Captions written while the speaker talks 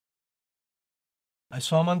I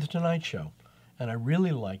saw him on The Tonight Show, and I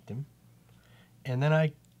really liked him. And then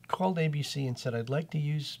I called ABC and said, I'd like to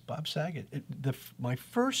use Bob Saget. My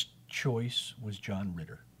first choice was John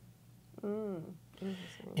Ritter. Interesting.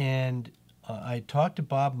 And I talked to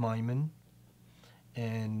Bob Myman,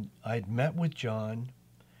 and I'd met with John.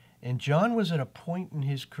 And John was at a point in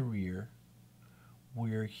his career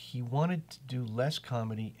where he wanted to do less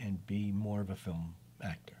comedy and be more of a film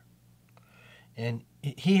actor. And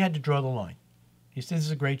he had to draw the line. He said, this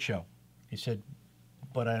is a great show. He said,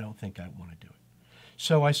 but I don't think I want to do it.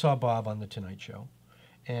 So I saw Bob on The Tonight Show,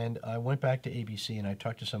 and I went back to ABC, and I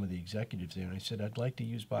talked to some of the executives there, and I said, I'd like to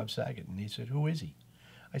use Bob Saget. And he said, who is he?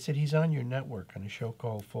 I said, he's on your network on a show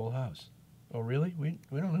called Full House. Oh, really? We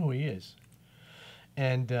don't know who he is.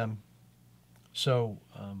 And so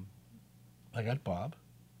I got Bob,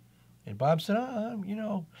 and Bob said,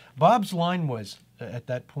 Bob's line was, at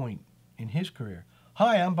that point in his career,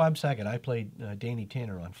 hi, I'm Bob Saget. I played Danny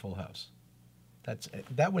Tanner on Full House.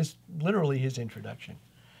 That was literally his introduction.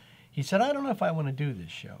 He said, I don't know if I want to do this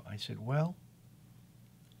show. I said,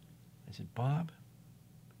 Bob,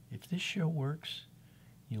 if this show works,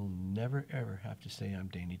 you'll never, ever have to say I'm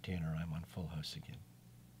Danny Tanner, I'm on Full House again.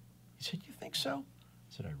 He said, you think so? I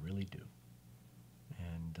said, I really do.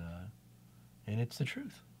 And it's the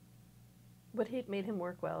truth. What made him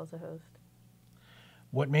work well as a host?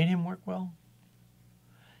 What made him work well?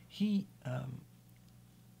 He,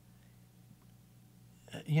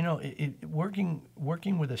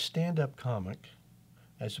 working with a stand-up comic,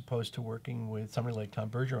 as opposed to working with somebody like Tom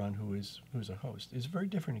Bergeron, who's a host, is a very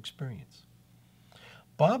different experience.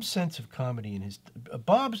 Bob's sense of comedy and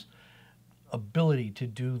Bob's ability to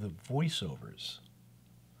do the voiceovers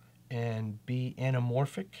and be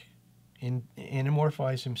anamorphic,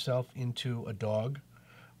 anamorphize himself into a dog,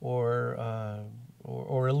 or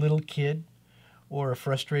a little kid, or a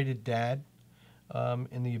frustrated dad.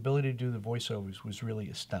 And the ability to do the voiceovers was really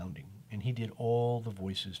astounding. And he did all the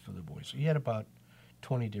voices for the voice. He had about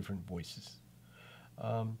 20 different voices.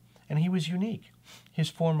 And he was unique. His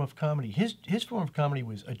form of comedy, his form of comedy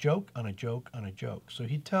was a joke on a joke on a joke. So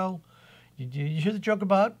he'd tell, did you hear the joke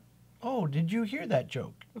about? Oh, did you hear that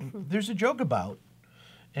joke? There's a joke about.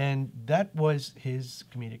 And that was his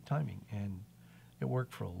comedic timing. And it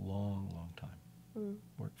worked for a long, long time.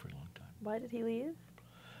 Worked for a long time. Why did he leave?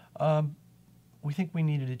 We think we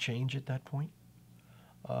needed a change at that point.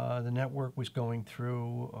 The network was going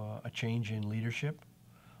through a change in leadership,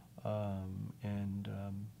 and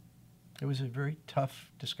it was a very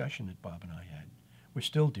tough discussion that Bob and I had. We're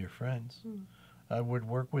still dear friends. I would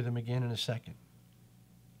work with him again in a second.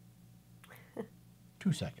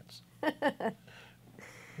 2 seconds.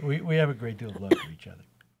 We have a great deal of love for each other.